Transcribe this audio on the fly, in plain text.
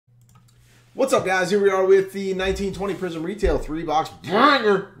What's up, guys? Here we are with the 1920 Prizm Retail 3-box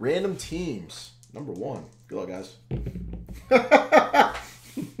banger random teams. Number 1. Good luck, guys.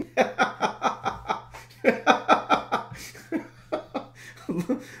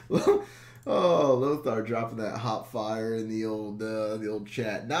 Oh, Lothar dropping that hot fire in the old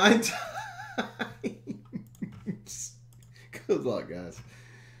chat 9 times. Good luck, guys.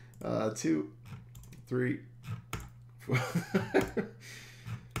 2, 3, 4.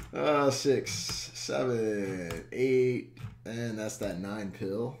 6, 7, 8, and that's that 9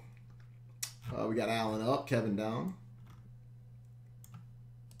 pill. We got Allen up, Kevin down.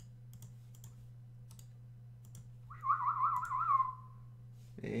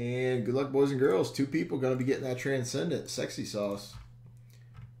 And good luck, boys and girls. 2 people going to be getting that Transcendent Sexy Sauce.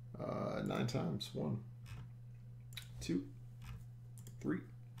 9 times. 1, 2, 3,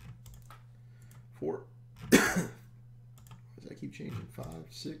 4. I keep changing. 5,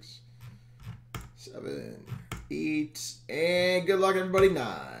 6, 7, 8, and good luck, everybody.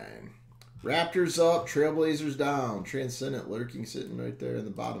 9. Raptors up, Trailblazers down. Transcendent lurking, sitting right there in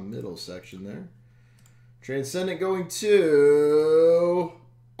the bottom middle section there. Transcendent going to.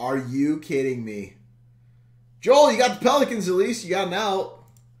 Are you kidding me? Joel, you got the Pelicans at least. You got an out.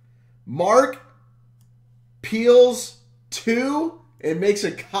 Mark peels 2 and makes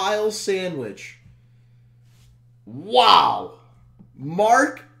a Kyle sandwich. Wow.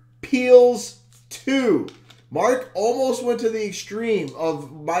 Mark peels 2. Mark almost went to the extreme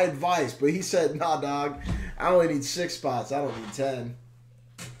of my advice, but he said, nah, dog, I only need 6 spots. I don't need 10.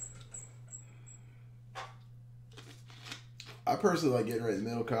 I personally like getting right in the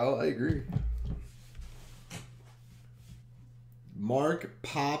middle, Kyle. I agree. Mark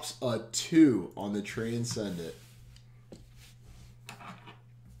pops a 2 on the Transcendent.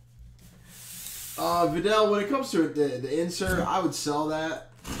 Vidal, when it comes to the insert, I would sell that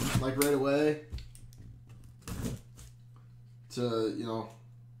like right away to, you know,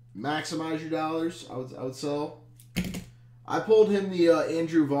 maximize your dollars. I would sell. I pulled him the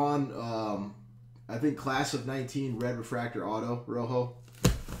Andrew Vaughn, I think class of 19 red refractor auto Rojo.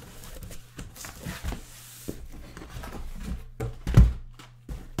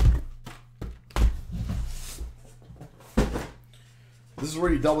 This is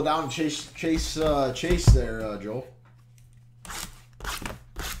where you double down and chase there, Joel.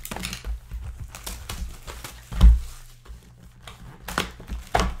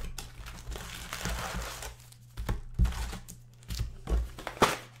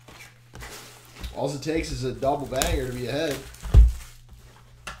 All it takes is a double banger to be ahead.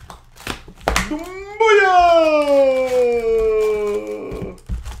 Booyah!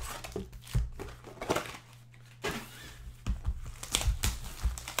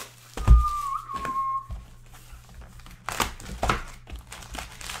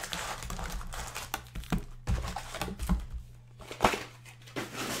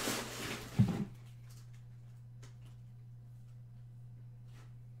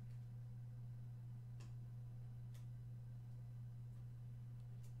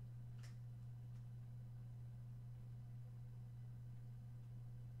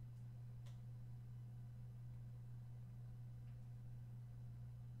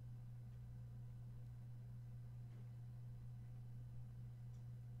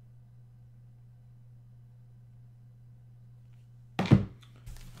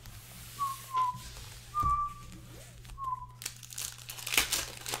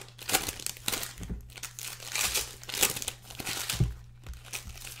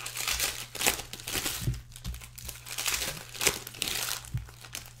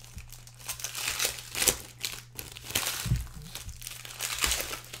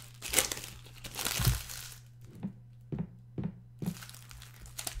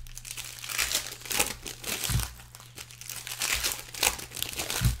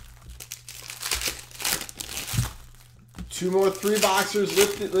 Two more 3-boxers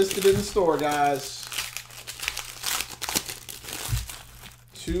listed in the store, guys.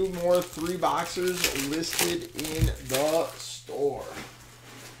 2 more 3-boxers listed in the store.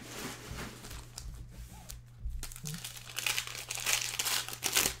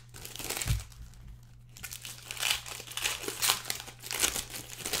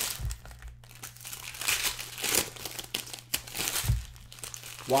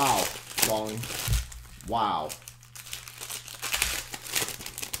 Wow, falling. Wow.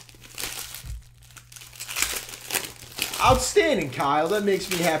 Outstanding, Kyle. That makes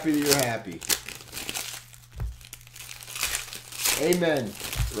me happy that you're happy. Amen,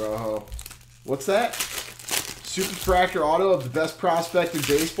 Rojo. What's that? Super Fractor Auto of the best prospect in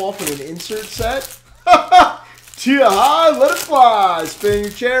baseball for an insert set? Too high, let it fly. Spin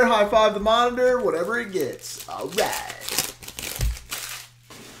your chair, high five the monitor, whatever it gets. All right.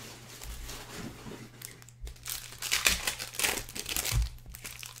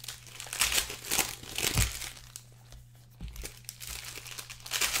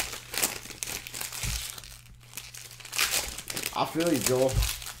 I feel you, Joel.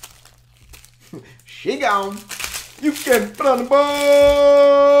 She gone. You can put on the board.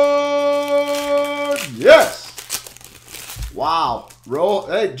 Yes. Wow. Roll.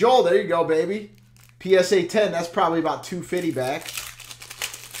 Hey, Joel, there you go, baby. PSA 10. That's probably about 250 back.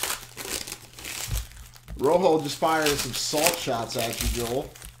 Rojo just firing some salt shots at you, Joel.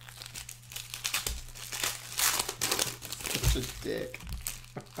 Such a dick.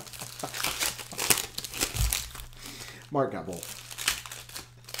 Mark got both.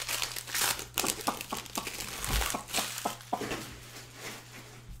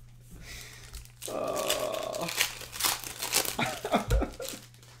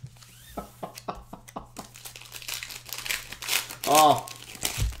 Oh.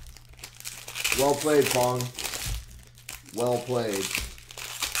 Well played, Pong. Well played.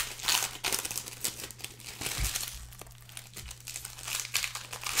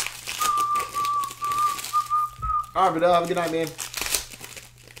 All right, Vidal, have a good night, man.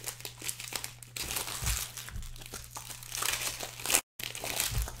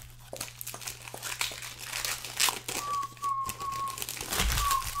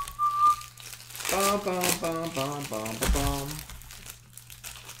 Bum, bum, bum, bum, bum, bum, bum.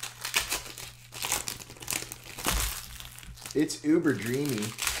 It's uber dreamy.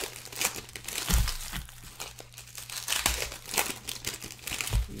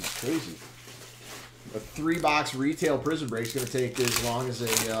 It's crazy. A 3-box retail Prizm break is going to take as long as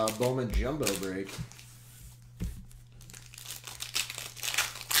a Bowman Jumbo break.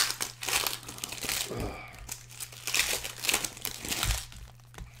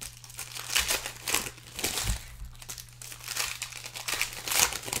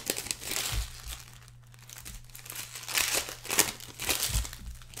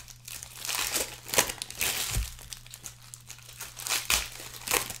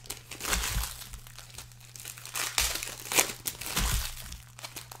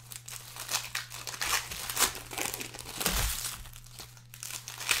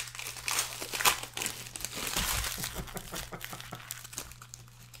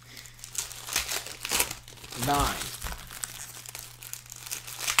 Nine.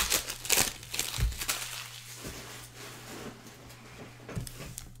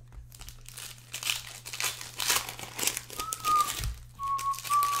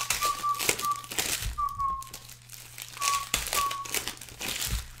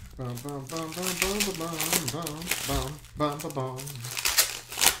 Bum bum bum bum bum bum bum bum bum bum bum.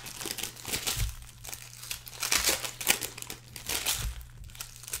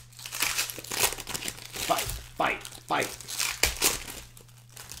 Fight, fight, fight.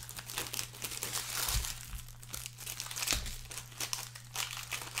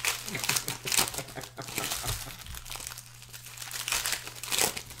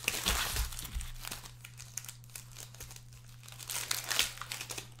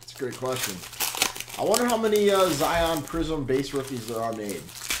 That's a great question. I wonder how many Zion Prizm base rookies there are made.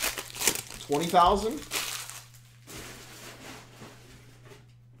 20,000?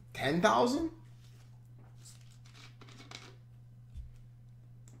 10,000?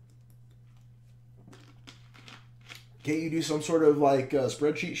 Can't you do some sort of like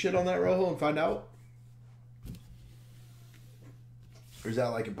spreadsheet shit on that, Rojo, and find out? Or is that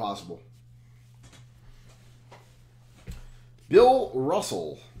like impossible? Bill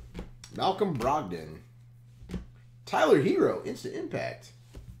Russell, Malcolm Brogdon, Tyler Hero, Instant Impact.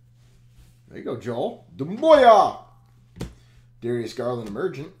 There you go, Joel. Demoya! Darius Garland,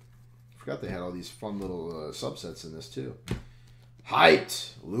 Emergent. Forgot they had all these fun little subsets in this too.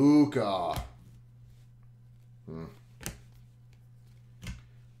 Hyped, Luka.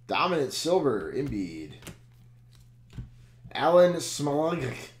 Dominant Silver, Embiid. Allen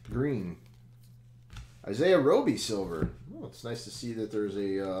Smolik, Green. Isaiah Roby, Silver. Oh, it's nice to see that there's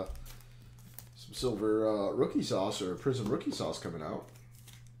a some silver rookie sauce or Prizm rookie sauce coming out.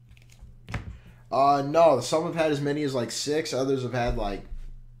 No, some have had as many as like 6. Others have had like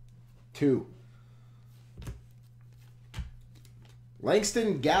 2.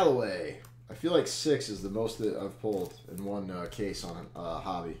 Langston Galloway. I feel like 6 is the most that I've pulled in one case on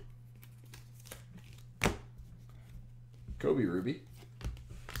hobby. Kobe Ruby.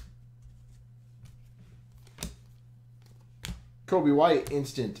 Kobe White,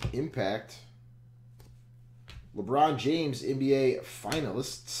 Instant Impact. LeBron James, NBA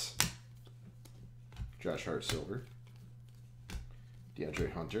Finalists. Josh Hart silver.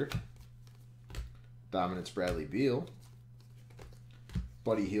 DeAndre Hunter. Dominance Bradley Beal.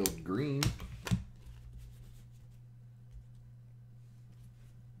 Buddy Hield green.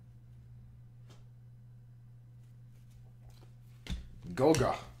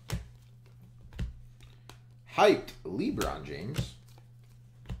 Goga. Hyped LeBron James.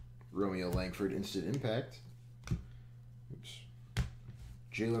 Romeo Langford Instant Impact. Oops.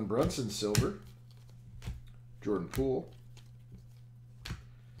 Jalen Brunson silver. Jordan Poole.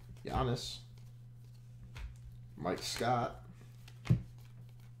 Giannis. Mike Scott.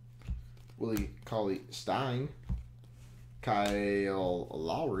 Willie Cauley-Stein. Kyle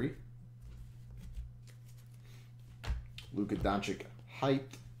Lowry. Luka Doncic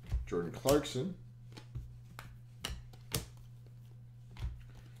hyped. Jordan Clarkson.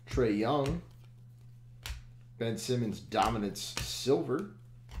 Trae Young. Ben Simmons Dominance silver.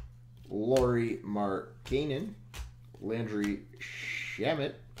 Lauri Markkanen. Landry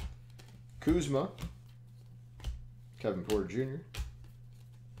Shamet. Kuzma. Kevin Porter Jr.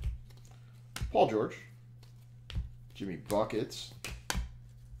 Paul George. Jimmy Buckets.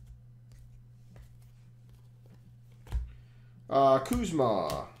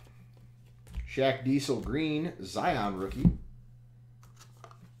 Kuzma. Shaq Diesel green. Zion rookie.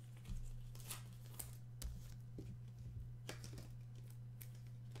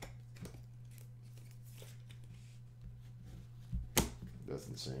 That's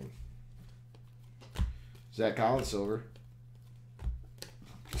insane. Zach Collins silver.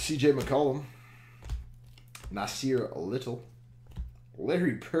 CJ McCollum. Nasir Little.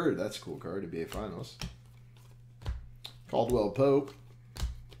 Larry Bird, that's a cool card, NBA Finals. Caldwell Pope.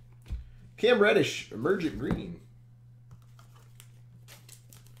 Cam Reddish, Emergent Green.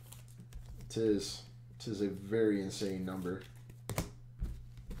 Tis a very insane number.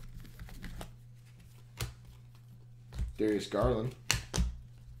 Darius Garland.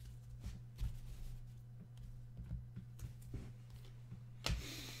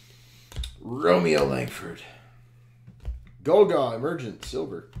 Romeo Langford. Goga, Emergent,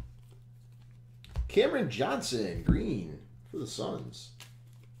 silver. Cameron Johnson, green for the Suns.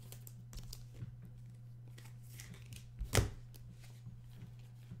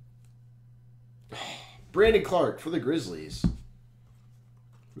 Brandon Clark for the Grizzlies.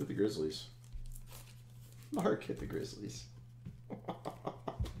 Who are the Grizzlies? Mark hit the Grizzlies.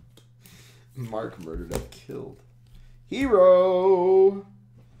 Mark murdered up, killed. Hero.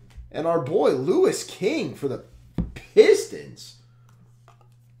 And our boy, Lewis King for the Pistons.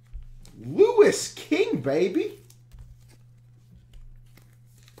 Lewis King, baby.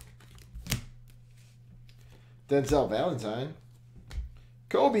 Denzel Valentine.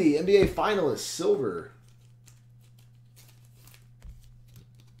 Kobe, NBA finalist, silver.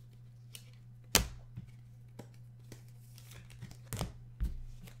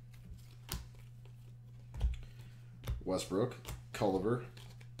 Westbrook, Culliver,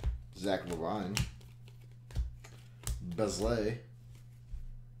 Zach LaVine, Beasley,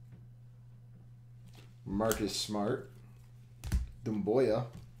 Marcus Smart, Dumboya,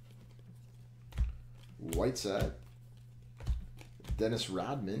 Whiteside, Dennis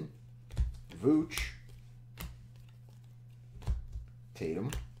Rodman, Vooch,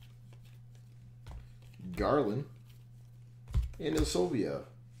 Tatum, Garland, and Ilsovia.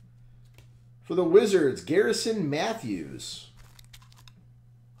 For the Wizards, Garrison Matthews.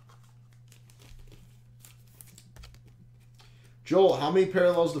 Joel, how many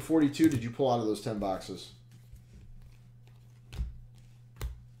parallels to 42 did you pull out of those 10 boxes?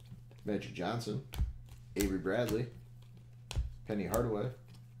 Magic Johnson, Avery Bradley, Penny Hardaway,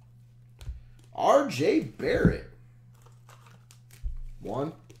 R.J. Barrett.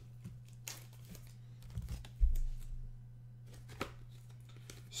 1.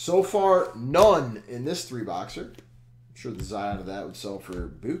 So far, none in this 3-boxer. I'm sure the Zion of that would sell for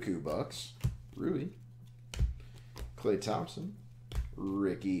buku bucks. Rui. Klay Thompson.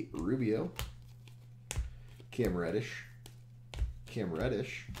 Ricky Rubio. Cam Reddish.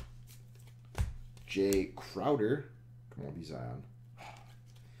 Jay Crowder. Come on, be Zion.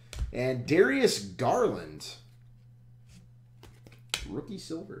 And Darius Garland. Rookie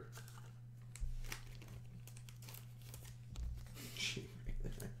silver.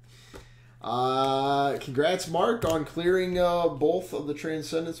 Congrats, Mark, on clearing both of the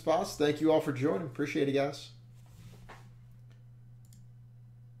Transcendence spots. Thank you all for joining. Appreciate it, guys.